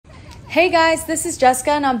Hey guys, this is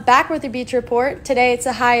Jessica and I'm back with your beach report. Today it's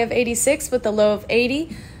a high of 86 with a low of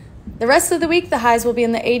 80. The rest of the week the highs will be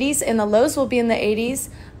in the 80s and the lows will be in the 80s.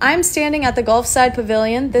 I'm standing at the Gulfside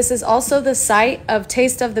Pavilion. This is also the site of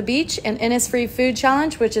Taste of the Beach, an Innisfree food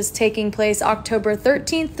challenge which is taking place October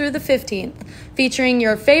 13th through the 15th, featuring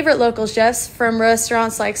your favorite local chefs from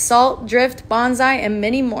restaurants like Salt, Drift, Bonsai, and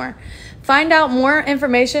many more. Find out more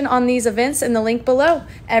information on these events in the link below.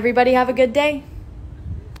 Everybody have a good day.